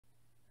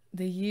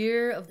The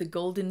Year of the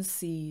Golden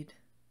Seed,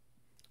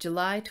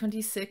 July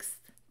 26th,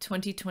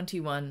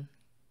 2021.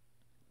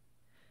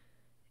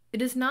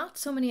 It is not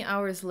so many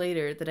hours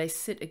later that I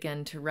sit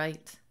again to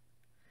write.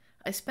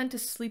 I spent a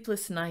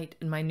sleepless night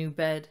in my new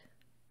bed.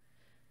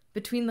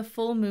 Between the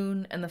full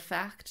moon and the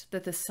fact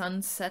that the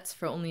sun sets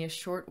for only a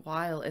short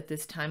while at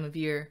this time of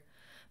year,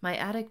 my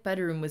attic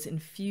bedroom was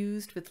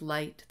infused with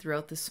light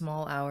throughout the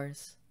small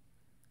hours.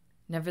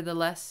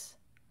 Nevertheless,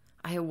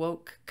 I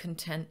awoke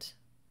content.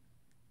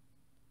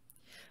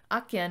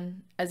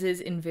 Aachen, as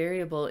is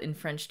invariable in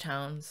French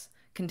towns,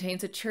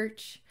 contains a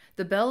church,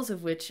 the bells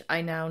of which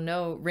I now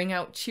know ring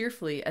out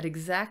cheerfully at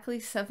exactly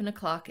 7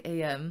 o'clock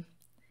a.m.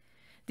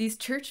 These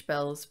church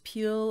bells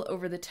peal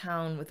over the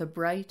town with a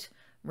bright,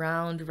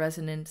 round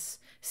resonance,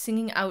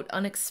 singing out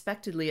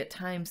unexpectedly at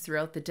times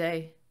throughout the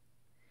day.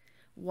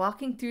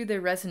 Walking through their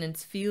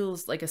resonance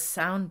feels like a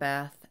sound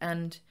bath,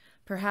 and,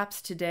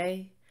 perhaps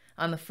today,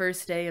 on the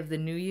first day of the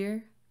new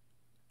year,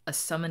 a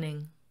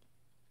summoning.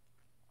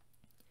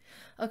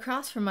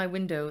 Across from my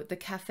window, the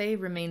cafe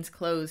remains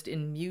closed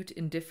in mute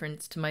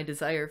indifference to my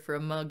desire for a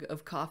mug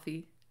of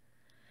coffee.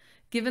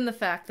 Given the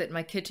fact that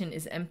my kitchen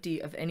is empty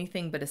of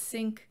anything but a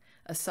sink,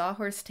 a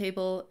sawhorse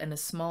table, and a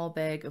small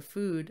bag of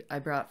food I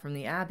brought from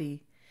the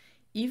Abbey,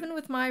 even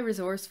with my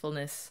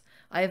resourcefulness,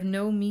 I have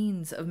no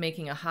means of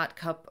making a hot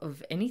cup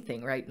of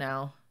anything right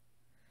now.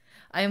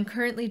 I am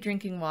currently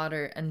drinking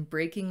water and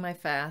breaking my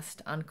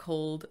fast on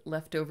cold,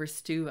 leftover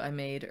stew I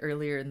made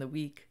earlier in the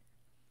week.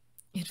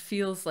 It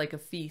feels like a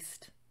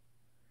feast.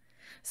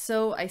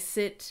 So I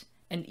sit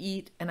and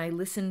eat and I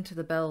listen to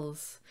the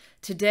bells.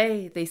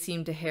 Today, they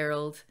seem to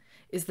herald,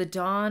 is the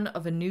dawn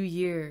of a new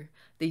year,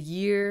 the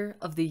year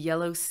of the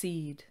yellow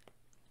seed.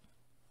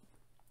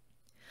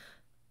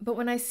 But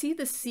when I see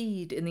the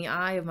seed in the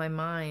eye of my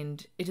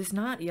mind, it is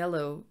not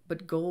yellow,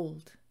 but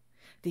gold.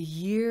 The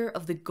year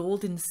of the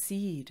golden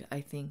seed, I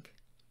think.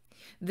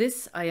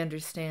 This, I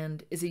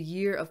understand, is a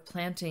year of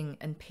planting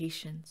and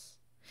patience.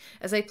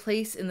 As I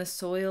place in the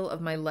soil of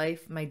my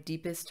life my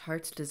deepest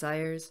heart's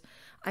desires,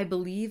 I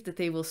believe that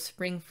they will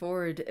spring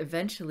forward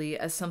eventually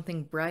as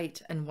something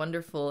bright and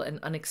wonderful and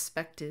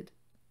unexpected.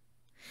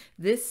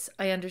 This,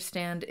 I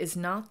understand, is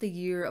not the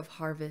year of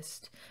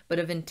harvest, but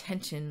of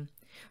intention,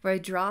 where I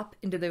drop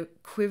into the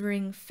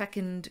quivering,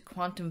 fecund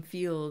quantum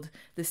field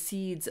the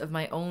seeds of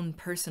my own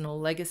personal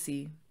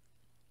legacy.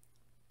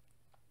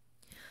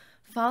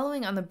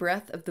 Following on the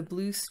breath of the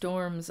blue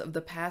storms of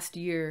the past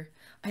year,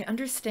 I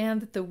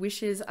understand that the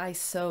wishes I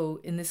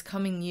sow in this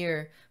coming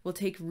year will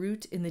take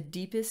root in the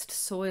deepest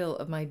soil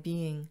of my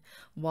being,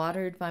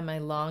 watered by my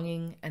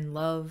longing and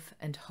love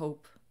and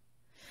hope.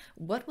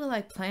 What will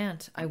I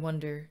plant, I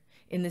wonder,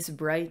 in this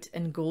bright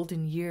and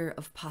golden year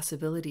of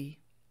possibility?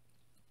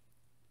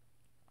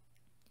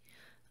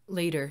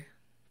 Later.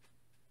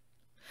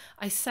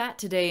 I sat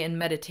today in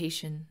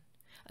meditation,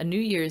 a New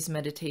Year's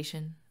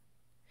meditation.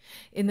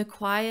 In the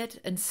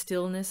quiet and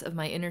stillness of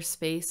my inner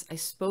space, I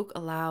spoke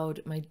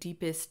aloud my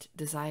deepest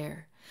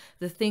desire,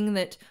 the thing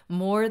that,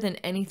 more than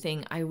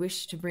anything, I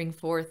wish to bring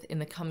forth in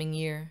the coming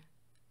year.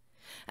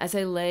 As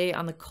I lay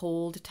on the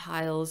cold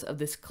tiles of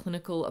this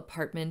clinical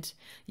apartment,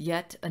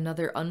 yet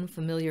another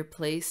unfamiliar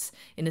place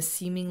in a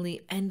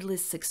seemingly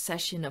endless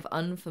succession of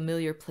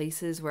unfamiliar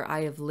places where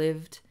I have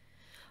lived,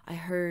 I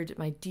heard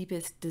my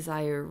deepest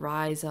desire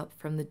rise up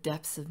from the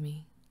depths of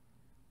me.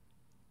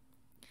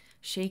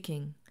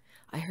 Shaking,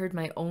 I heard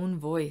my own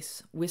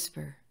voice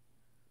whisper,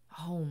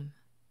 "Home.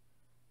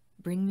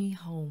 Bring me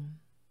home."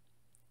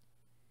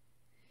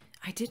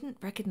 I didn't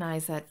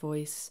recognize that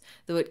voice,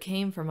 though it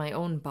came from my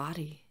own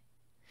body.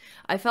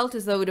 I felt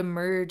as though it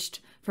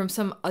emerged from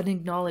some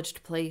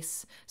unacknowledged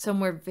place,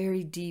 somewhere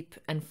very deep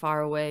and far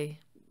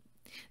away.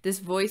 This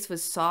voice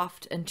was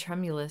soft and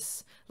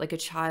tremulous, like a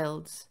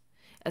child's.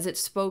 As it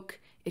spoke,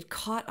 it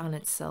caught on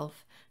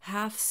itself,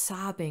 half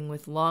sobbing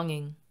with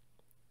longing.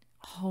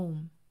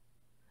 Home.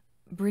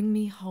 Bring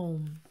me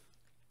home.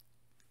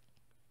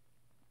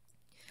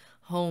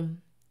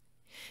 Home.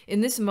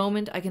 In this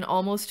moment, I can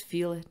almost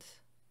feel it.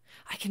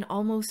 I can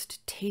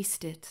almost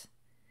taste it.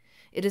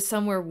 It is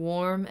somewhere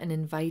warm and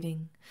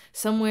inviting,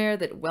 somewhere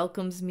that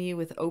welcomes me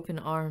with open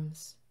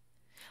arms.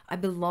 I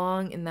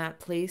belong in that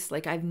place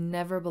like I've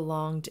never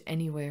belonged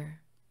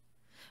anywhere.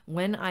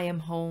 When I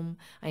am home,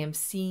 I am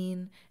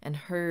seen and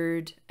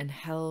heard and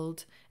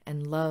held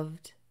and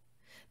loved.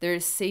 There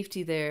is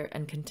safety there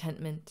and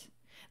contentment.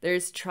 There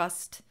is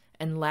trust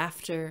and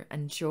laughter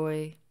and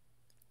joy.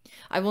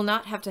 I will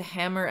not have to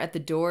hammer at the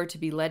door to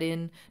be let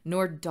in,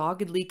 nor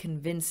doggedly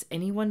convince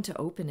anyone to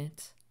open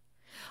it.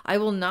 I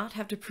will not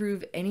have to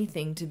prove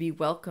anything to be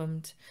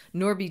welcomed,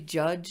 nor be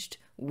judged,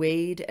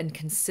 weighed, and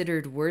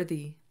considered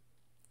worthy.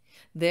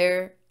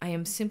 There I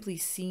am simply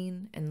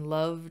seen and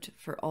loved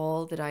for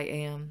all that I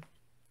am.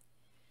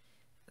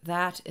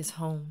 That is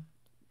home.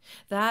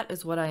 That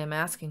is what I am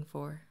asking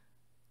for.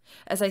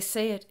 As I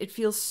say it, it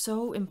feels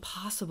so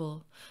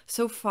impossible,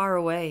 so far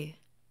away.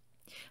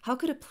 How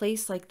could a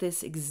place like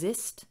this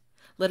exist,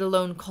 let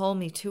alone call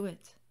me to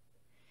it?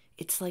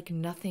 It's like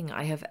nothing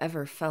I have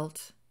ever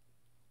felt.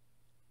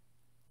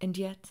 And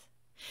yet,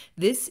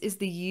 this is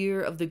the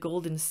year of the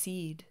golden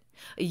seed,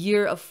 a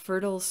year of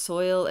fertile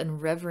soil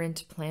and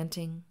reverent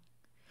planting.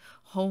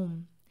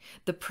 Home,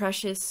 the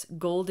precious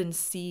golden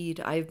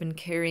seed I have been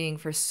carrying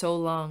for so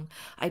long,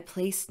 I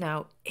place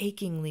now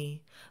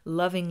achingly,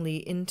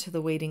 lovingly into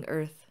the waiting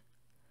earth.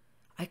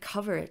 I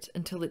cover it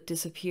until it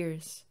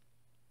disappears.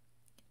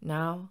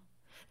 Now,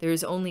 there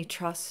is only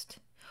trust,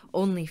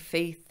 only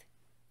faith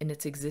in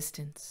its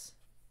existence.